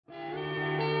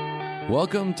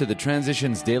Welcome to the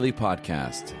Transitions Daily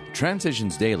podcast.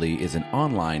 Transitions Daily is an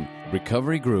online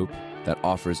recovery group that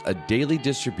offers a daily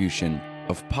distribution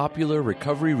of popular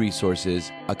recovery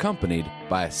resources accompanied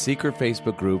by a secret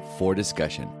Facebook group for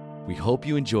discussion. We hope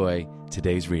you enjoy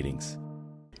today's readings.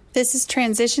 This is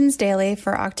Transitions Daily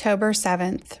for October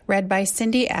 7th, read by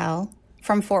Cindy L.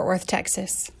 from Fort Worth,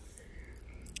 Texas.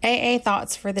 AA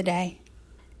thoughts for the day.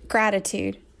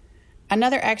 Gratitude.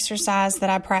 Another exercise that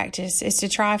I practice is to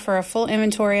try for a full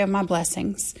inventory of my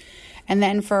blessings, and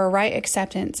then for a right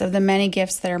acceptance of the many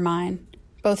gifts that are mine,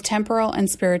 both temporal and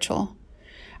spiritual.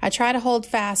 I try to hold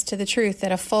fast to the truth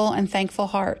that a full and thankful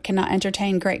heart cannot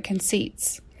entertain great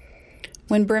conceits.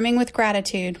 When brimming with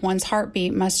gratitude, one's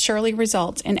heartbeat must surely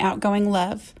result in outgoing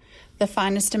love, the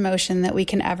finest emotion that we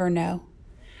can ever know.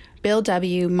 Bill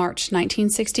W., March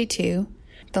 1962,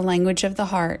 The Language of the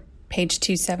Heart, page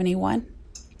 271.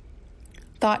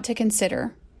 Thought to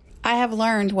consider. I have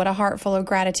learned what a heart full of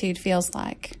gratitude feels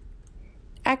like.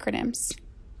 Acronyms.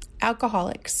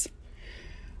 Alcoholics.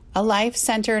 A life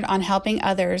centered on helping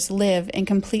others live in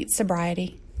complete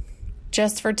sobriety.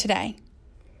 Just for today.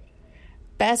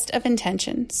 Best of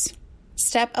intentions.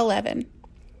 Step 11.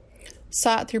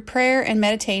 Sought through prayer and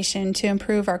meditation to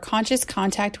improve our conscious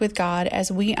contact with God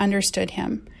as we understood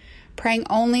Him, praying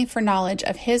only for knowledge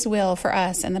of His will for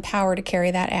us and the power to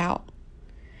carry that out.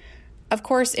 Of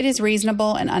course, it is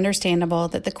reasonable and understandable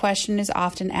that the question is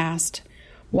often asked,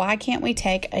 why can't we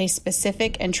take a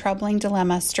specific and troubling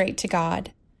dilemma straight to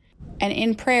God, and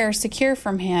in prayer secure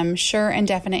from Him sure and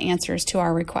definite answers to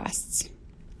our requests?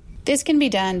 This can be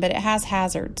done, but it has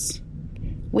hazards.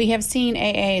 We have seen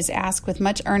AAs ask with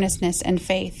much earnestness and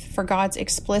faith for God's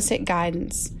explicit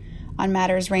guidance on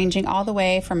matters ranging all the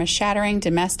way from a shattering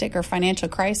domestic or financial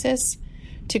crisis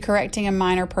to correcting a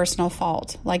minor personal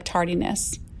fault, like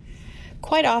tardiness.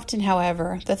 Quite often,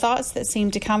 however, the thoughts that seem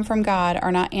to come from God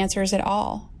are not answers at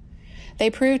all.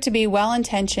 They prove to be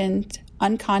well-intentioned,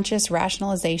 unconscious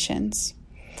rationalizations.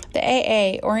 The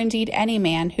AA, or indeed any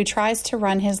man who tries to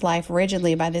run his life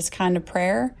rigidly by this kind of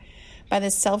prayer, by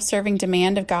this self-serving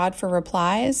demand of God for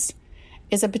replies,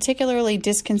 is a particularly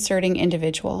disconcerting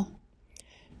individual.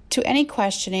 To any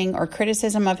questioning or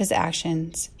criticism of his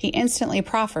actions, he instantly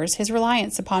proffers his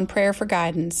reliance upon prayer for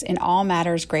guidance in all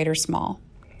matters great or small.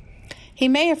 He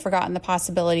may have forgotten the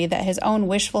possibility that his own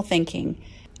wishful thinking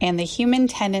and the human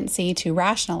tendency to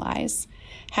rationalize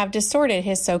have distorted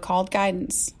his so-called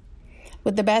guidance.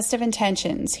 With the best of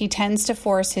intentions, he tends to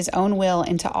force his own will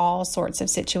into all sorts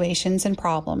of situations and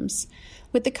problems,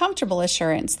 with the comfortable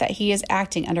assurance that he is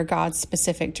acting under God's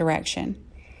specific direction.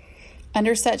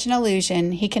 Under such an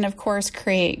illusion, he can of course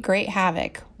create great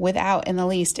havoc without in the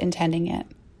least intending it.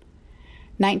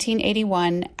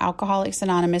 1981, Alcoholics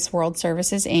Anonymous World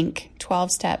Services, Inc.,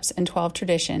 12 Steps and 12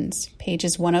 Traditions,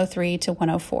 pages 103 to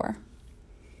 104.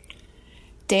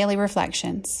 Daily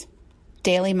Reflections.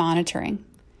 Daily Monitoring.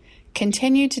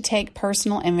 Continue to take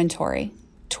personal inventory,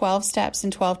 12 Steps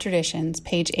and 12 Traditions,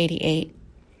 page 88.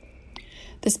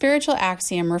 The spiritual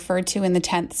axiom referred to in the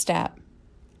 10th step.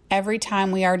 Every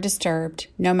time we are disturbed,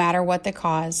 no matter what the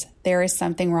cause, there is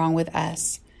something wrong with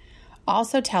us,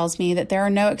 also tells me that there are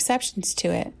no exceptions to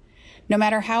it. No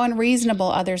matter how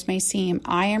unreasonable others may seem,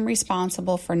 I am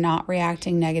responsible for not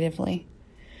reacting negatively.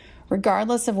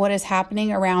 Regardless of what is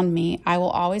happening around me, I will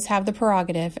always have the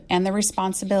prerogative and the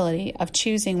responsibility of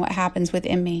choosing what happens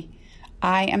within me.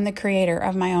 I am the creator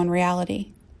of my own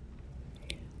reality.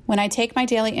 When I take my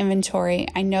daily inventory,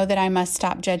 I know that I must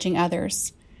stop judging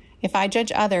others. If I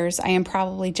judge others, I am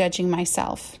probably judging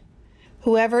myself.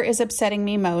 Whoever is upsetting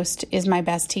me most is my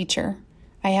best teacher.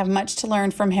 I have much to learn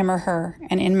from him or her,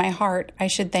 and in my heart, I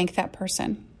should thank that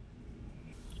person.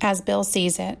 As Bill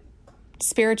sees it,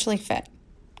 spiritually fit.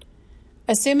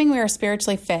 Assuming we are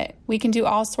spiritually fit, we can do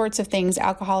all sorts of things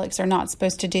alcoholics are not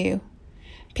supposed to do.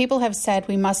 People have said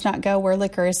we must not go where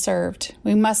liquor is served.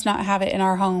 We must not have it in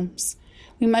our homes.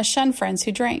 We must shun friends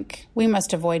who drink. We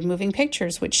must avoid moving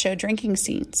pictures which show drinking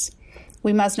scenes.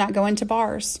 We must not go into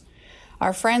bars.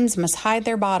 Our friends must hide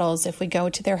their bottles if we go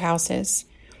to their houses.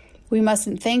 We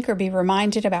mustn't think or be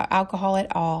reminded about alcohol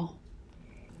at all.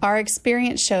 Our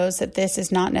experience shows that this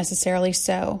is not necessarily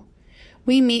so.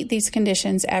 We meet these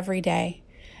conditions every day.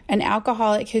 An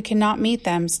alcoholic who cannot meet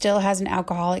them still has an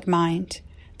alcoholic mind.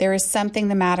 There is something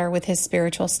the matter with his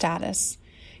spiritual status.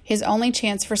 His only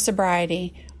chance for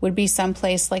sobriety would be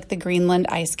someplace like the Greenland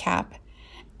ice cap,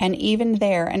 and even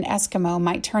there an Eskimo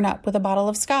might turn up with a bottle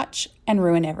of scotch and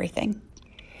ruin everything.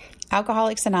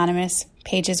 Alcoholics Anonymous,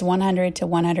 pages 100 to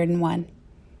 101.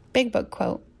 Big Book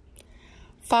quote.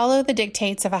 Follow the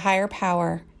dictates of a higher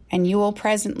power and you will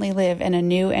presently live in a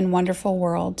new and wonderful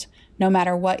world, no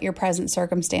matter what your present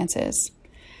circumstances.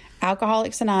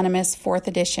 Alcoholics Anonymous, 4th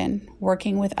edition,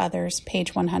 Working with Others,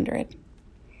 page 100.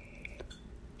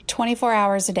 24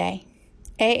 hours a day.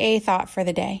 AA thought for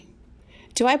the day.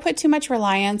 Do I put too much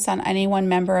reliance on any one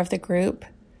member of the group?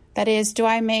 That is, do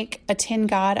I make a tin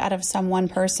god out of some one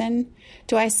person?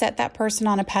 Do I set that person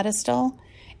on a pedestal?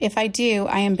 If I do,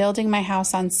 I am building my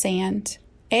house on sand.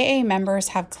 AA members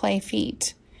have clay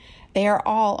feet. They are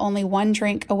all only one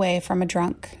drink away from a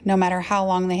drunk, no matter how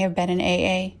long they have been in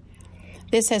AA.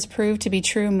 This has proved to be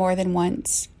true more than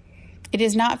once. It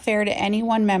is not fair to any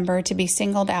one member to be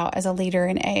singled out as a leader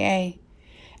in AA,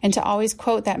 and to always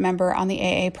quote that member on the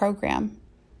AA program.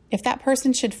 If that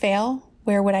person should fail,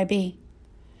 where would I be?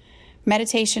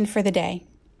 Meditation for the day.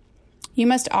 You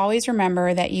must always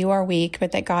remember that you are weak,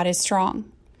 but that God is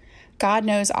strong. God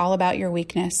knows all about your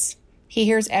weakness. He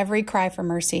hears every cry for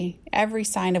mercy, every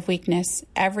sign of weakness,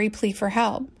 every plea for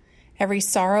help, every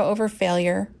sorrow over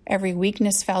failure, every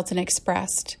weakness felt and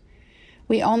expressed.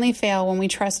 We only fail when we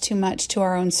trust too much to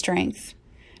our own strength.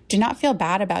 Do not feel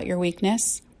bad about your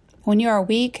weakness. When you are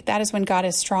weak, that is when God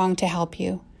is strong to help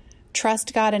you.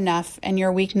 Trust God enough, and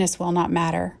your weakness will not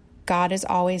matter. God is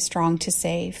always strong to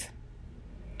save.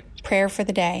 Prayer for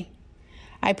the day.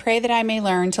 I pray that I may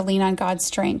learn to lean on God's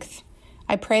strength.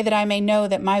 I pray that I may know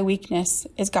that my weakness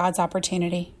is God's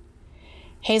opportunity.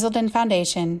 Hazelden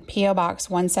Foundation, P.O. Box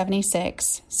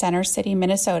 176, Center City,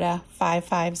 Minnesota,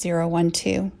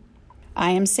 55012.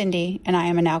 I am Cindy, and I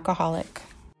am an alcoholic.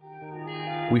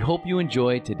 We hope you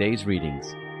enjoyed today's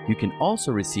readings. You can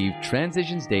also receive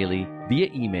Transitions Daily via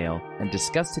email and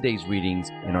discuss today's readings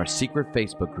in our secret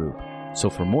Facebook group. So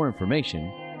for more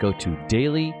information, go to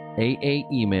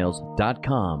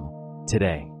dailyaaemails.com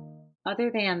today.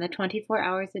 Other than the 24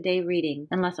 hours a day reading,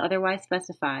 unless otherwise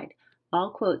specified,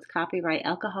 all quotes copyright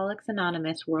Alcoholics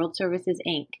Anonymous World Services,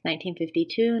 Inc.,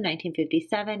 1952,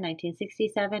 1957,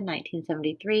 1967,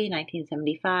 1973,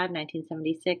 1975,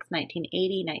 1976,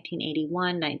 1980,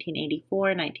 1981,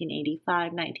 1984,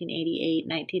 1985, 1988,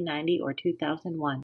 1990, or 2001.